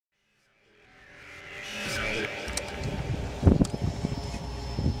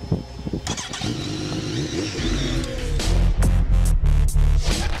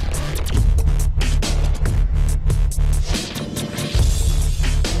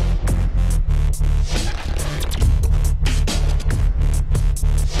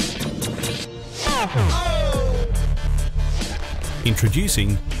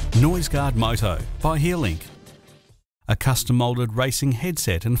Introducing Noiseguard Moto by HearLink. A custom-moulded racing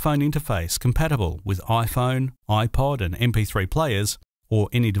headset and phone interface compatible with iPhone, iPod and MP3 players or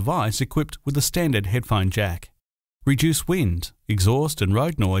any device equipped with a standard headphone jack. Reduce wind, exhaust and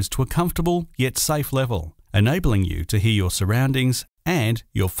road noise to a comfortable yet safe level, enabling you to hear your surroundings and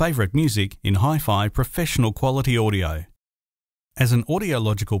your favourite music in hi-fi professional quality audio. As an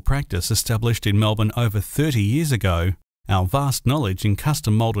audiological practice established in Melbourne over 30 years ago, our vast knowledge in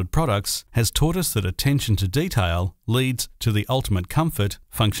custom-moulded products has taught us that attention to detail leads to the ultimate comfort,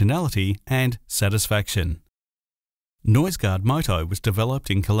 functionality and satisfaction. Noiseguard Moto was developed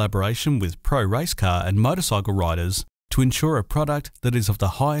in collaboration with pro race car and motorcycle riders to ensure a product that is of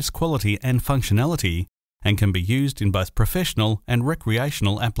the highest quality and functionality and can be used in both professional and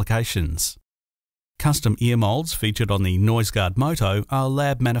recreational applications. Custom ear molds featured on the Noiseguard Moto are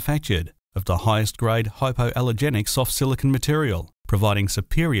lab manufactured, of the highest grade hypoallergenic soft silicone material, providing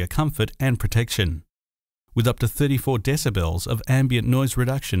superior comfort and protection. With up to 34 decibels of ambient noise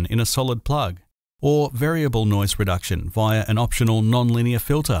reduction in a solid plug, or variable noise reduction via an optional non-linear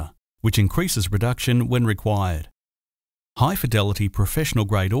filter, which increases reduction when required. High-fidelity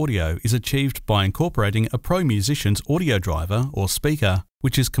professional-grade audio is achieved by incorporating a pro musician's audio driver or speaker,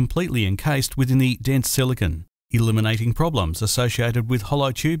 which is completely encased within the dense silicone, eliminating problems associated with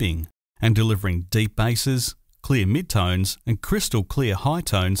hollow tubing, and delivering deep basses, clear midtones and crystal clear high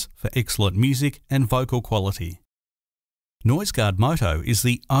tones for excellent music and vocal quality. Noiseguard Moto is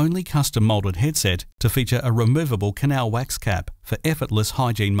the only custom moulded headset to feature a removable canal wax cap for effortless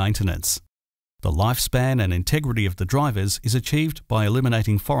hygiene maintenance. The lifespan and integrity of the drivers is achieved by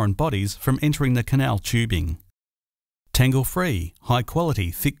eliminating foreign bodies from entering the canal tubing. Tangle-free,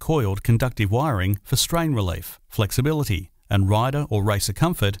 high-quality, thick-coiled conductive wiring for strain relief, flexibility and rider or racer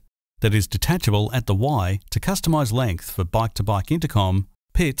comfort that is detachable at the Y to customise length for bike-to-bike intercom,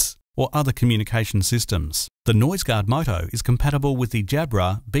 PITs or other communication systems. The Noiseguard Moto is compatible with the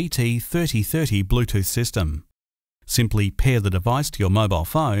Jabra BT3030 Bluetooth system. Simply pair the device to your mobile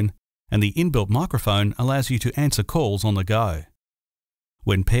phone and the inbuilt microphone allows you to answer calls on the go.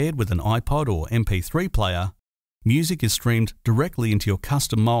 When paired with an iPod or MP3 player, music is streamed directly into your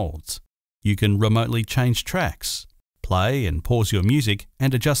custom moulds. You can remotely change tracks, play and pause your music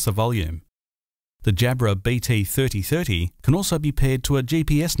and adjust the volume. The Jabra BT3030 can also be paired to a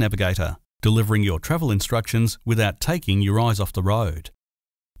GPS navigator, delivering your travel instructions without taking your eyes off the road.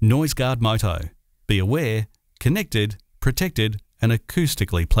 Noiseguard Moto. Be aware, connected, protected and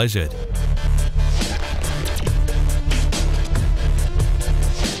acoustically pleasured.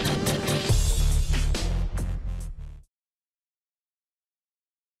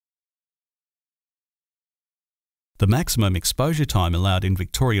 The maximum exposure time allowed in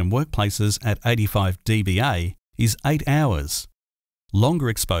Victorian workplaces at 85 dBA is 8 hours. Longer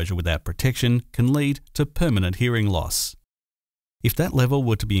exposure without protection can lead to permanent hearing loss. If that level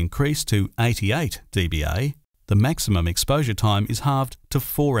were to be increased to 88 dBA, the maximum exposure time is halved to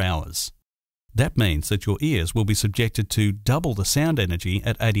 4 hours. That means that your ears will be subjected to double the sound energy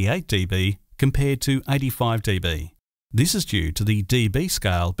at 88 dB compared to 85 dB. This is due to the dB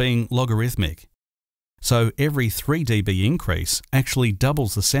scale being logarithmic. So every 3 dB increase actually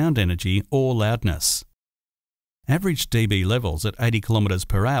doubles the sound energy or loudness. Average dB levels at 80 km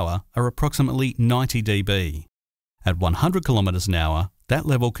per hour are approximately 90 dB. At 100 km an hour, that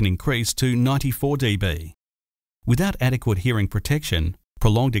level can increase to 94 dB. Without adequate hearing protection,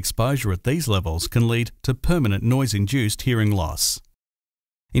 prolonged exposure at these levels can lead to permanent noise-induced hearing loss.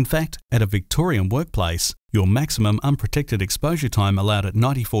 In fact, at a Victorian workplace, your maximum unprotected exposure time allowed at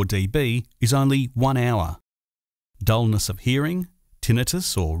 94 dB is only 1 hour. Dullness of hearing,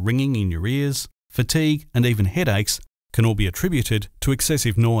 tinnitus or ringing in your ears, fatigue and even headaches can all be attributed to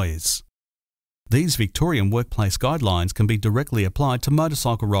excessive noise. These Victorian workplace guidelines can be directly applied to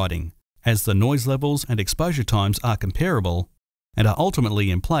motorcycle riding, as the noise levels and exposure times are comparable and are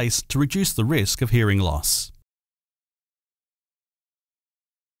ultimately in place to reduce the risk of hearing loss.